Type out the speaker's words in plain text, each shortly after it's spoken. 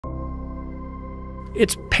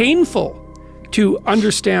it's painful to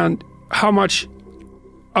understand how much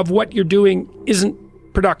of what you're doing isn't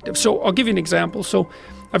productive. So I'll give you an example. So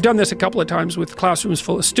I've done this a couple of times with classrooms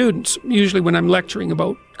full of students, usually when I'm lecturing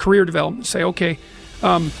about career development. Say, okay,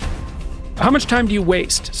 how much time do you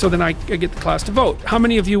waste? So then I get the class to vote. How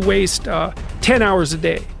many of you waste 10 hours a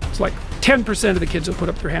day? It's like 10% of the kids will put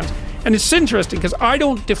up their hands. And it's interesting because I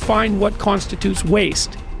don't define what constitutes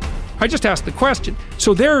waste. I just ask the question.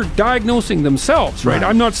 So they're diagnosing themselves, right?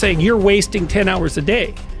 I'm not saying you're wasting 10 hours a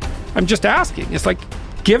day. I'm just asking. It's like,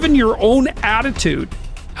 given your own attitude,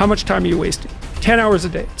 how much time are you wasting? 10 hours a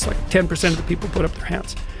day. It's like 10% of the people put up their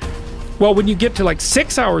hands. Well, when you get to like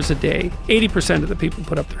 6 hours a day, 80% of the people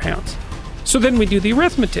put up their hands. So then we do the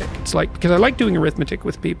arithmetic. It's like, because I like doing arithmetic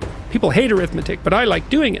with people. People hate arithmetic, but I like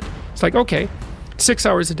doing it. It's like, okay, 6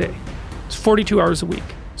 hours a day. It's 42 hours a week.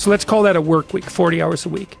 So let's call that a work week, 40 hours a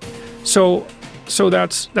week. So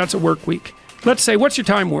that's a work week. Let's say, what's your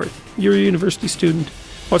time worth? You're a university student.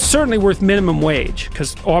 Well, it's certainly worth minimum wage,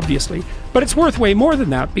 because obviously, but it's worth way more than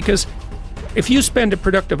that, because if you spend a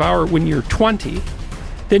productive hour when you're 20,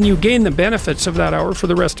 then you gain the benefits of that hour for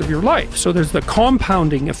the rest of your life. So there's the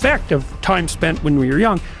compounding effect of time spent when we were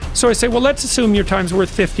young. So I say, well, let's assume your time's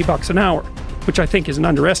worth $50 an hour, which I think is an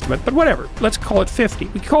underestimate, but whatever. Let's call it 50.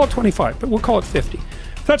 We can call it 25, but we'll call it 50.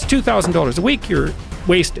 If that's $2,000 a week you're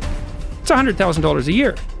wasting. It's $100,000 a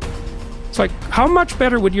year. It's like, how much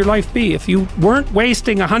better would your life be if you weren't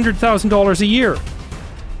wasting $100,000 a year?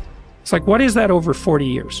 It's like, what is that over 40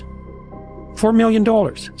 years? $4 million.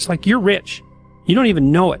 It's like, you're rich. You don't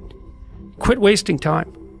even know it. Quit wasting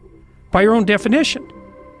time. By your own definition.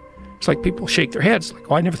 It's like people shake their heads, like,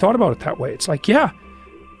 oh, I never thought about it that way. It's like, yeah,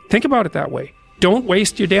 think about it that way. Don't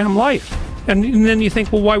waste your damn life. And then you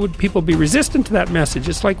think, well, why would people be resistant to that message?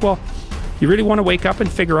 It's like, well, you really want to wake up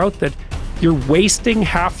and figure out that you're wasting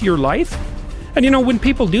half your life? And you know, when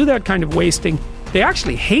people do that kind of wasting, they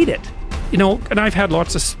actually hate it. You know, and I've had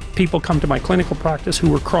lots of people come to my clinical practice who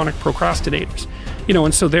were chronic procrastinators. You know,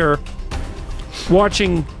 and so they're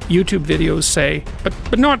watching YouTube videos, say,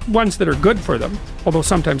 but not ones that are good for them, although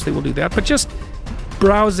sometimes they will do that, but just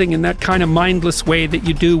browsing in that kind of mindless way that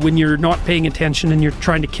you do when you're not paying attention and you're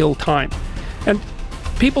trying to kill time. And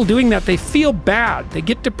people doing that, they feel bad, they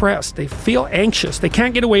get depressed, they feel anxious, they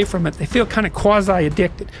can't get away from it, they feel kind of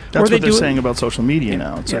quasi-addicted. That's what they're saying about social media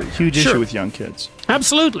now. It's a huge issue with young kids.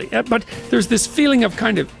 Absolutely. But there's this feeling of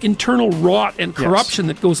kind of internal rot and corruption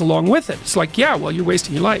that goes along with it. It's like, yeah, well, you're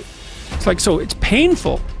wasting your life. It's like, so it's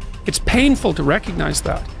painful. It's painful to recognize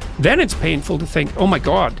that. Then it's painful to think, oh my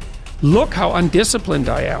God, look how undisciplined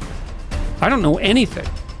I am. I don't know anything.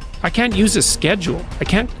 I can't use a schedule. I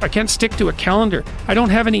can't stick to a calendar. I don't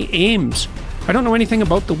have any aims. I don't know anything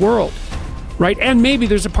about the world, right? And maybe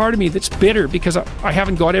there's a part of me that's bitter because I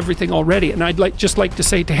haven't got everything already, and I'd just like to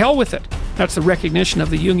say, to hell with it. That's the recognition of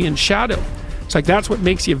the Jungian shadow. It's like, that's what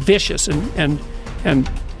makes you vicious and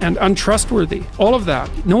untrustworthy. All of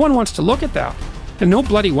that. No one wants to look at that, and no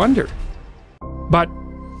bloody wonder. But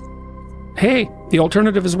hey, the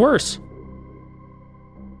alternative is worse.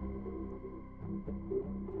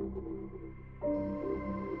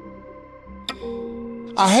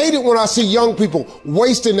 I hate it when I see young people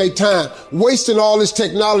wasting their time, wasting all this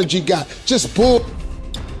technology got, just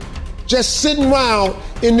sitting around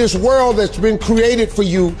in this world that's been created for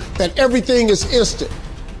you, that everything is instant.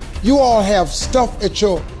 You all have stuff at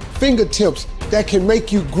your fingertips that can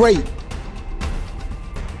make you great.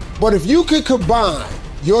 But if you could combine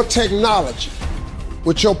your technology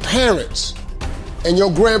with your parents and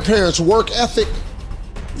your grandparents' work ethic,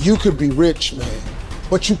 you could be rich, man.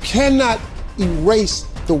 But you cannot erase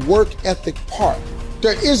the work ethic part.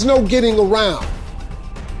 There is no getting around.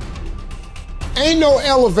 Ain't no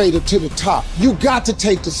elevator to the top. You got to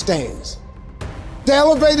take the stairs. The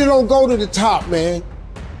elevator don't go to the top, man.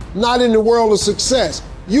 Not in the world of success.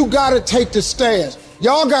 You got to take the stairs.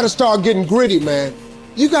 Y'all got to start getting gritty, man.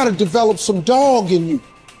 You got to develop some dog in you.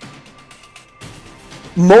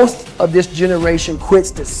 Most of this generation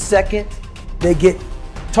quits the second they get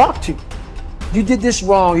talked to. You did this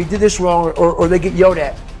wrong, or they get yelled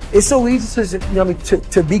at. It's so easy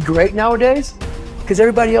to be great nowadays because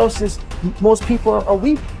everybody else is, most people are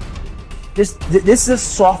weak. This is a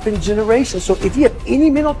softened generation. So if you have any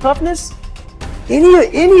mental toughness,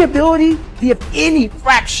 any ability, if you have any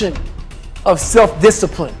fraction of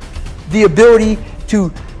self-discipline, the ability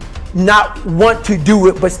to not want to do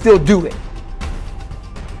it but still do it.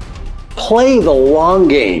 Play the long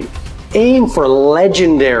game. Aim for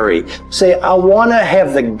legendary. Say, I want to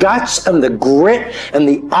have the guts and the grit and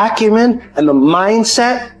the acumen and the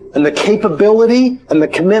mindset and the capability and the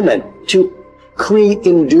commitment to create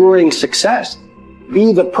enduring success.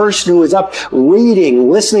 Be the person who is up reading,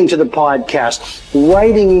 listening to the podcast,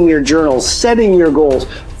 writing in your journal, setting your goals,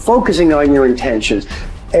 focusing on your intentions.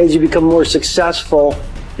 As you become more successful,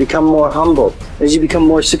 become more humble. As you become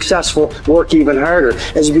more successful, work even harder.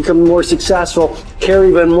 As you become more successful, care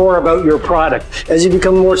even more about your product. As you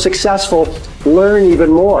become more successful, learn even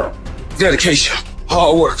more. Dedication,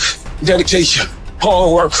 hard work, dedication,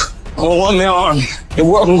 hard work. I'm a one-man army. The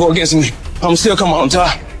world can go against me. I'm still coming on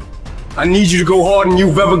top. I need you to go harder than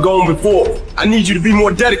you've ever gone before. I need you to be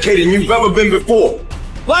more dedicated than you've ever been before.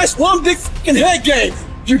 Life's one big fucking head game.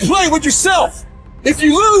 You play with yourself. If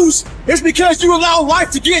you lose, it's because you allow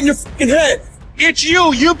life to get in your fucking head. It's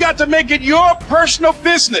you. You've got to make it your personal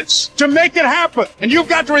business to make it happen. And you've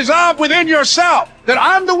got to resolve within yourself that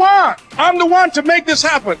I'm the one. I'm the one to make this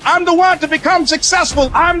happen. I'm the one to become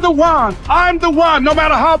successful. I'm the one. I'm the one. No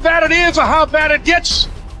matter how bad it is or how bad it gets,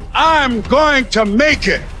 I'm going to make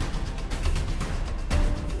it.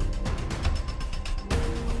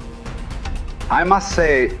 I must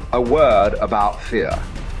say a word about fear.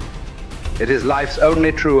 It is life's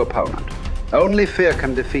only true opponent. Only fear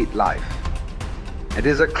can defeat life. It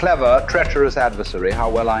is a clever, treacherous adversary, how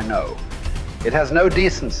well I know. It has no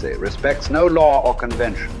decency, respects no law or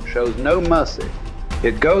convention, shows no mercy.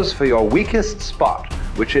 It goes for your weakest spot,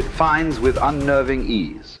 which it finds with unnerving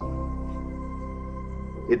ease.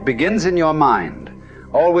 It begins in your mind,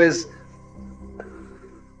 always,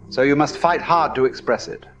 so you must fight hard to express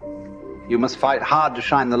it. You must fight hard to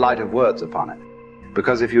shine the light of words upon it.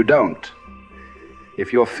 Because if you don't,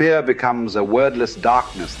 if your fear becomes a wordless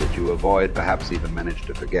darkness that you avoid, perhaps even manage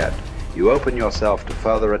to forget, you open yourself to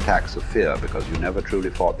further attacks of fear because you never truly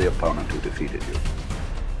fought the opponent who defeated you.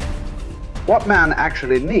 What man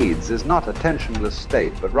actually needs is not a tensionless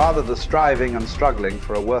state, but rather the striving and struggling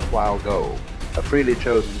for a worthwhile goal, a freely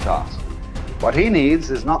chosen task. What he needs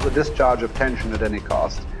is not the discharge of tension at any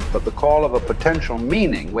cost, but the call of a potential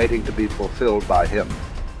meaning waiting to be fulfilled by him.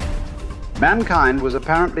 Mankind was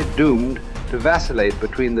apparently doomed to vacillate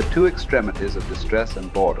between the two extremities of distress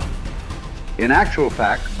and boredom. In actual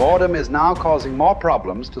fact, boredom is now causing more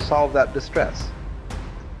problems to solve that distress.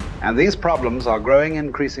 And these problems are growing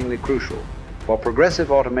increasingly crucial, for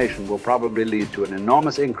progressive automation will probably lead to an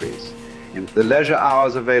enormous increase in the leisure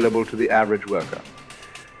hours available to the average worker.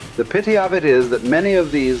 The pity of it is that many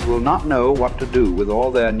of these will not know what to do with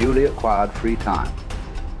all their newly acquired free time.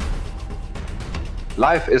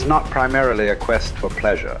 Life is not primarily a quest for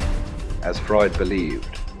pleasure, as Freud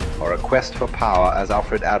believed, or a quest for power, as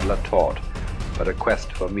Alfred Adler taught, but a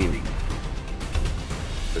quest for meaning.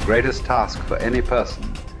 The greatest task for any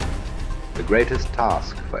person is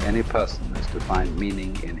to find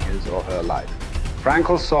meaning in his or her life.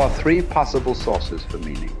 Frankl saw three possible sources for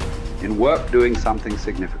meaning: in work, doing something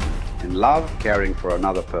significant; in love, caring for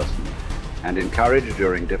another person; and in courage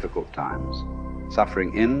during difficult times.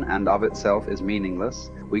 Suffering in and of itself is meaningless.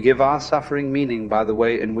 We give our suffering meaning by the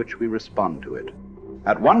way in which we respond to it.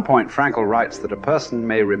 At one point, Frankl writes that a person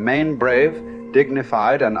may remain brave,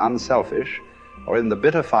 dignified, and unselfish, or in the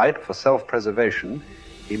bitter fight for self-preservation,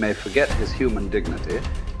 he may forget his human dignity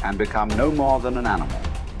and become no more than an animal.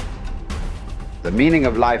 The meaning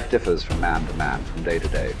of life differs from man to man, from day to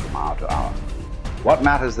day, from hour to hour. What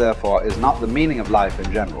matters, therefore, is not the meaning of life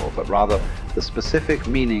in general, but rather the specific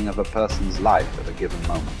meaning of a person's life at a given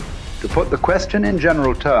moment. To put the question in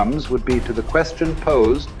general terms would be to the question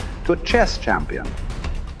posed to a chess champion.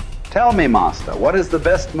 Tell me, master, what is the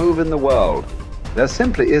best move in the world? There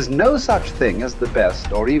simply is no such thing as the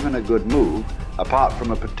best or even a good move apart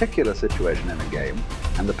from a particular situation in a game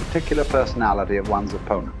and the particular personality of one's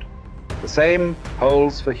opponent. The same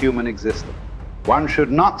holds for human existence. One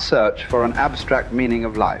should not search for an abstract meaning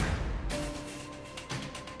of life.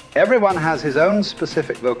 Everyone has his own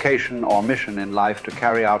specific vocation or mission in life to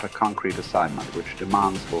carry out a concrete assignment which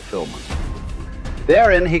demands fulfillment.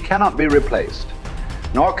 Therein he cannot be replaced,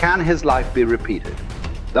 nor can his life be repeated.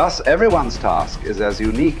 Thus, everyone's task is as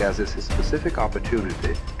unique as is his specific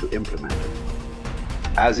opportunity to implement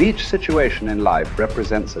it. As each situation in life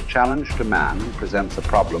represents a challenge to man and presents a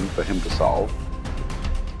problem for him to solve,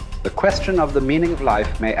 the question of the meaning of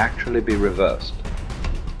life may actually be reversed.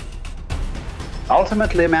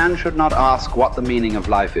 Ultimately, man should not ask what the meaning of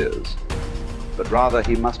life is, but rather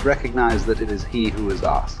he must recognize that it is he who is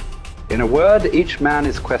asked. In a word, each man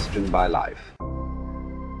is questioned by life,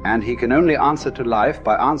 and he can only answer to life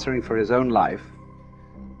by answering for his own life.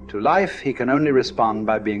 To life, he can only respond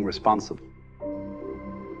by being responsible.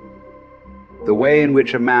 The way in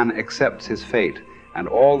which a man accepts his fate and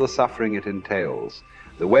all the suffering it entails,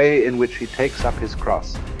 the way in which he takes up his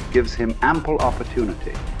cross, gives him ample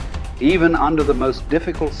opportunity, even under the most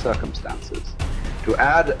difficult circumstances, to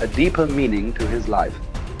add a deeper meaning to his life,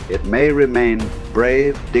 it may remain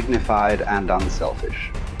brave, dignified, and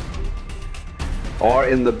unselfish. Or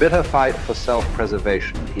in the bitter fight for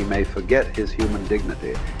self-preservation, he may forget his human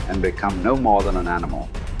dignity and become no more than an animal.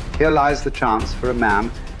 Here lies the chance for a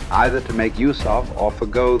man either to make use of or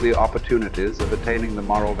forgo the opportunities of attaining the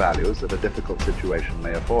moral values that a difficult situation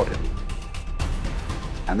may afford him.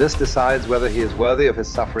 And this decides whether he is worthy of his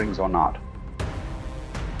sufferings or not.